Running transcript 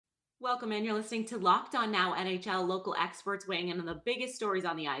Welcome in. You're listening to Locked On Now NHL, local experts weighing in on the biggest stories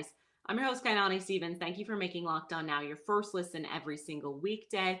on the ice. I'm your host, Kainani Stevens. Thank you for making Locked On Now your first listen every single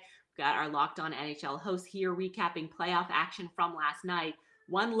weekday. We've got our Locked On NHL host here recapping playoff action from last night.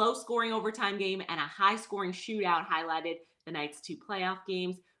 One low-scoring overtime game and a high-scoring shootout highlighted the night's two playoff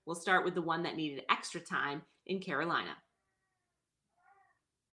games. We'll start with the one that needed extra time in Carolina.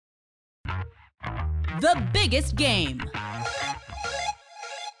 The biggest game.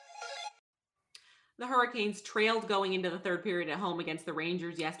 The Hurricanes trailed going into the third period at home against the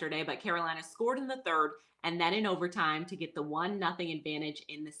Rangers yesterday, but Carolina scored in the third and then in overtime to get the 1-0 advantage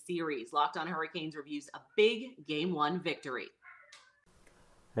in the series. Locked On Hurricanes reviews a big Game 1 victory.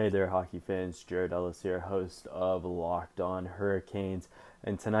 Hey there, hockey fans. Jared Ellis here, host of Locked On Hurricanes.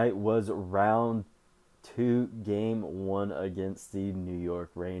 And tonight was round 2, Game 1 against the New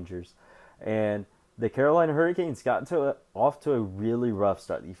York Rangers. And the Carolina Hurricanes got off to a really rough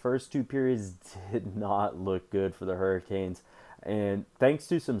start. The first two periods did not look good for the Hurricanes. And thanks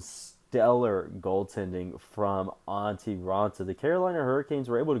to some stellar goaltending from Antti Raanta, the Carolina Hurricanes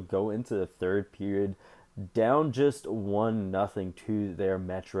were able to go into the third period down just 1-0 to their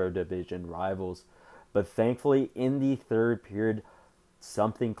Metro Division rivals. But thankfully, in the third period,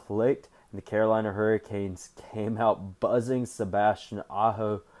 something clicked, and the Carolina Hurricanes came out buzzing. Sebastian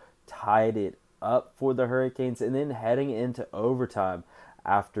Aho tied it up for the Hurricanes, and then heading into overtime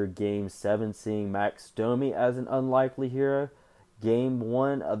after Game 7, seeing Max Domi as an unlikely hero. Game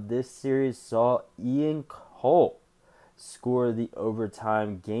 1 of this series saw Ian Cole score the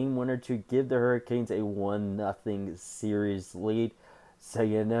overtime game winner to give the Hurricanes a 1-0 series lead. So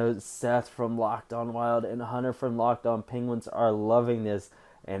you know Seth from Locked On Wild and Hunter from Locked On Penguins are loving this,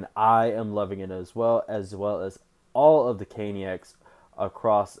 and I am loving it as well as all of the Caniacs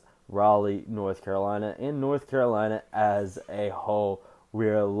across Raleigh, North Carolina, and North Carolina as a whole.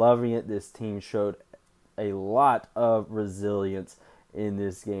 We're loving it. This team showed a lot of resilience in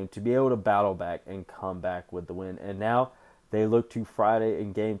this game to be able to battle back and come back with the win. And now they look to Friday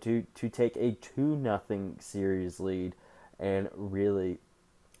in Game 2 to take a 2-0 series lead and really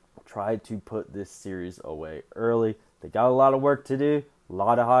try to put this series away early. They got a lot of work to do, a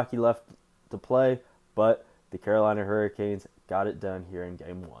lot of hockey left to play, but the Carolina Hurricanes got it done here in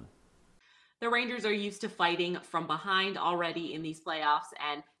Game 1. The Rangers are used to fighting from behind already in these playoffs,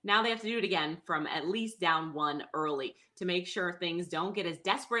 and now they have to do it again from at least down 1 early to make sure things don't get as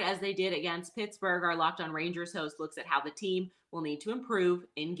desperate as they did against Pittsburgh. Our Locked On Rangers host looks at how the team will need to improve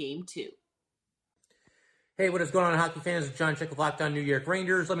in Game 2. Hey, what is going on, hockey fans? It's John Chick with Locked On New York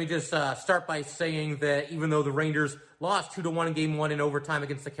Rangers. Let me just start by saying that even though the Rangers lost 2-1 in Game 1 in overtime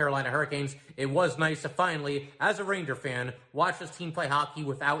against the Carolina Hurricanes, it was nice to finally, as a Ranger fan, watch this team play hockey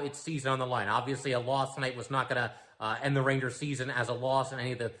without its season on the line. Obviously, a loss tonight was not going to end the Rangers season as a loss, and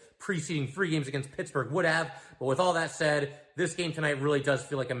any of the preceding 3 games against Pittsburgh would have. But with all that said, this game tonight really does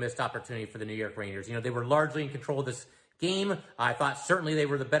feel like a missed opportunity for the New York Rangers. You know, they were largely in control of this game. I thought certainly they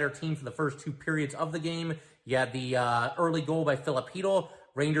were the better team for the first 2 periods of the game. You had the early goal by Filip Chytil.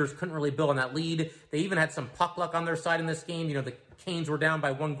 Rangers couldn't really build on that lead. They even had some puck luck on their side in this game. You know, the Canes were down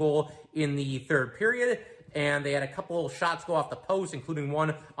by 1 goal in the third period, and they had a couple shots go off the post, including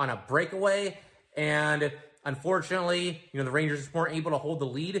one on a breakaway. And unfortunately, you know, the Rangers just weren't able to hold the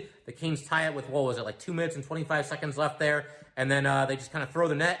lead. The Canes tie it with, 2 minutes and 25 seconds left there. And then they just kind of throw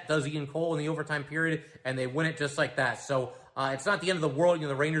the net, does Ian Cole in the overtime period, and they win it just like that. So it's not the end of the world. You know,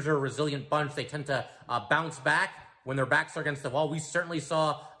 the Rangers are a resilient bunch. They tend to bounce back when their backs are against the wall. We certainly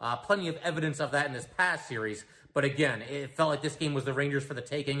saw plenty of evidence of that in this past series. But again, it felt like this game was the Rangers for the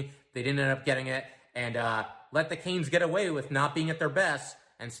taking. They didn't end up getting it, and let the Canes get away with not being at their best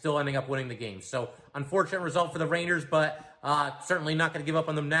and still ending up winning the game. So unfortunate result for the Rangers, but certainly not going to give up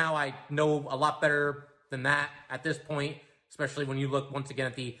on them now. I know a lot better than that at this point, especially when you look once again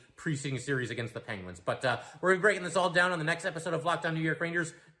at the preceding series against the Penguins. But we're going to be breaking this all down on the next episode of Locked On New York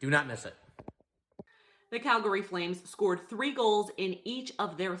Rangers. Do not miss it. The Calgary Flames scored 3 goals in each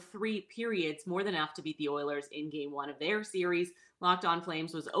of their 3 periods, more than enough to beat the Oilers in Game 1 of their series. Locked On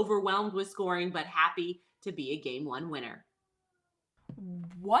Flames was overwhelmed with scoring, but happy to be a Game 1 winner.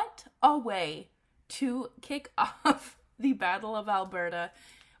 What a way to kick off the Battle of Alberta.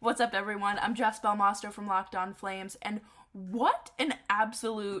 What's up, everyone? I'm Jess Belmoster from Locked On Flames, and what an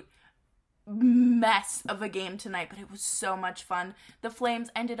absolute mess of a game tonight, but it was so much fun. The Flames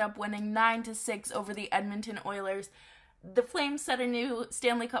ended up winning 9-6 over the Edmonton Oilers. The Flames set a new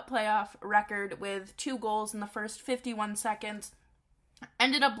Stanley Cup playoff record with 2 goals in the first 51 seconds,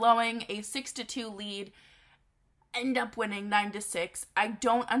 ended up blowing a 6-2 lead, ended up winning 9-6. I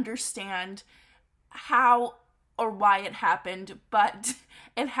don't understand how or why it happened, but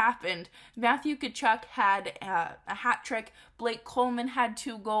it happened. Matthew Tkachuk had a hat trick. Blake Coleman had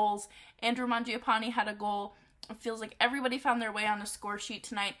 2 goals. Andrew Mangiapane had a goal. It feels like everybody found their way on the score sheet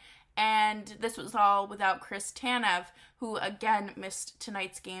tonight. And this was all without Chris Tanev, who again missed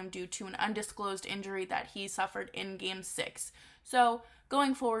tonight's game due to an undisclosed injury that he suffered in Game 6. So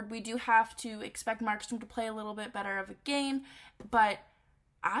going forward, we do have to expect Markstrom to play a little bit better of a game, but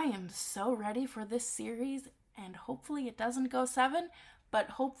I am so ready for this series, and hopefully it doesn't go 7,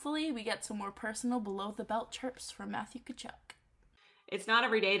 but hopefully we get some more personal below-the-belt chirps from Matthew Tkachuk. It's not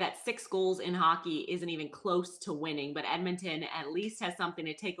every day that 6 goals in hockey isn't even close to winning, but Edmonton at least has something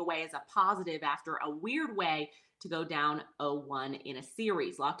to take away as a positive after a weird way to go down 0-1 in a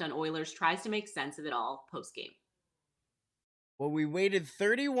series. Locked On Oilers tries to make sense of it all post-game. Well, we waited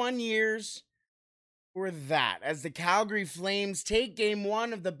 31 years for that as the Calgary Flames take Game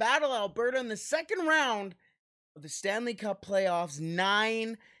 1 of the Battle Alberta in the second round of the Stanley Cup playoffs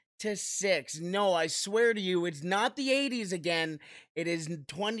 9-6. No, I swear to you, it's not the 80s again. It is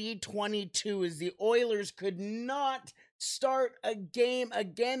 2022 as the Oilers could not start a game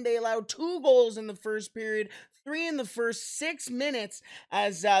again. They allowed 2 goals in the first period, 3 in the first 6 minutes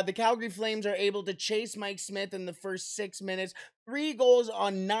as the Calgary Flames are able to chase Mike Smith in the first 6 minutes. 3 goals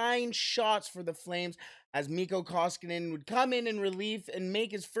on 9 shots for the Flames as Mikko Koskinen would come in relief and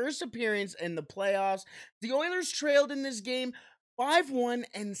make his first appearance in the playoffs. The Oilers trailed in this game 5-1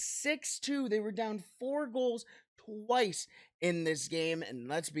 and 6-2. They were down 4 goals twice in this game. And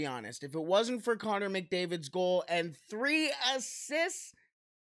let's be honest, if it wasn't for Connor McDavid's goal and 3 assists,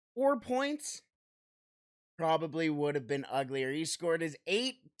 4 points, probably would have been uglier. He scored his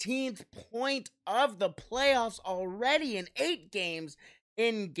 18th point of the playoffs already in 8 games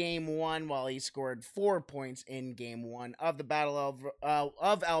in Game 1, while he scored 4 points in Game 1 of the Battle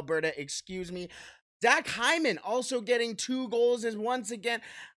of Alberta, Zach Hyman also getting 2 goals is once again,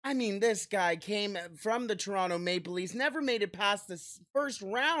 I mean, this guy came from the Toronto Maple Leafs, never made it past the first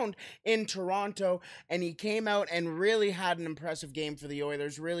round in Toronto, and he came out and really had an impressive game for the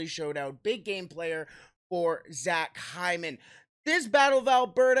Oilers, really showed out. Big game player for Zach Hyman. This Battle of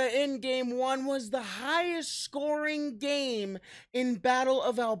Alberta in Game 1 was the highest scoring game in Battle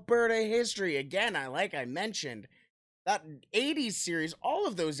of Alberta history. Again, like I mentioned, that 80s series, all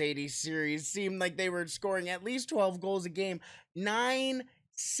of those 80s series seemed like they were scoring at least 12 goals a game. 9-6,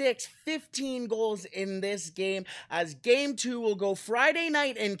 15 goals in this game, as Game 2 will go Friday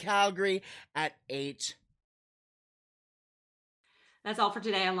night in Calgary at 8. That's all for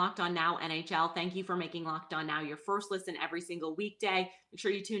today on Locked On Now NHL. Thank you for making Locked On Now your first listen every single weekday. Make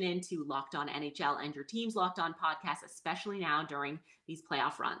sure you tune in to Locked On NHL and your team's Locked On podcast, especially now during these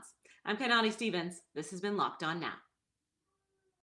playoff runs. I'm Kainani Stevens. This has been Locked On Now.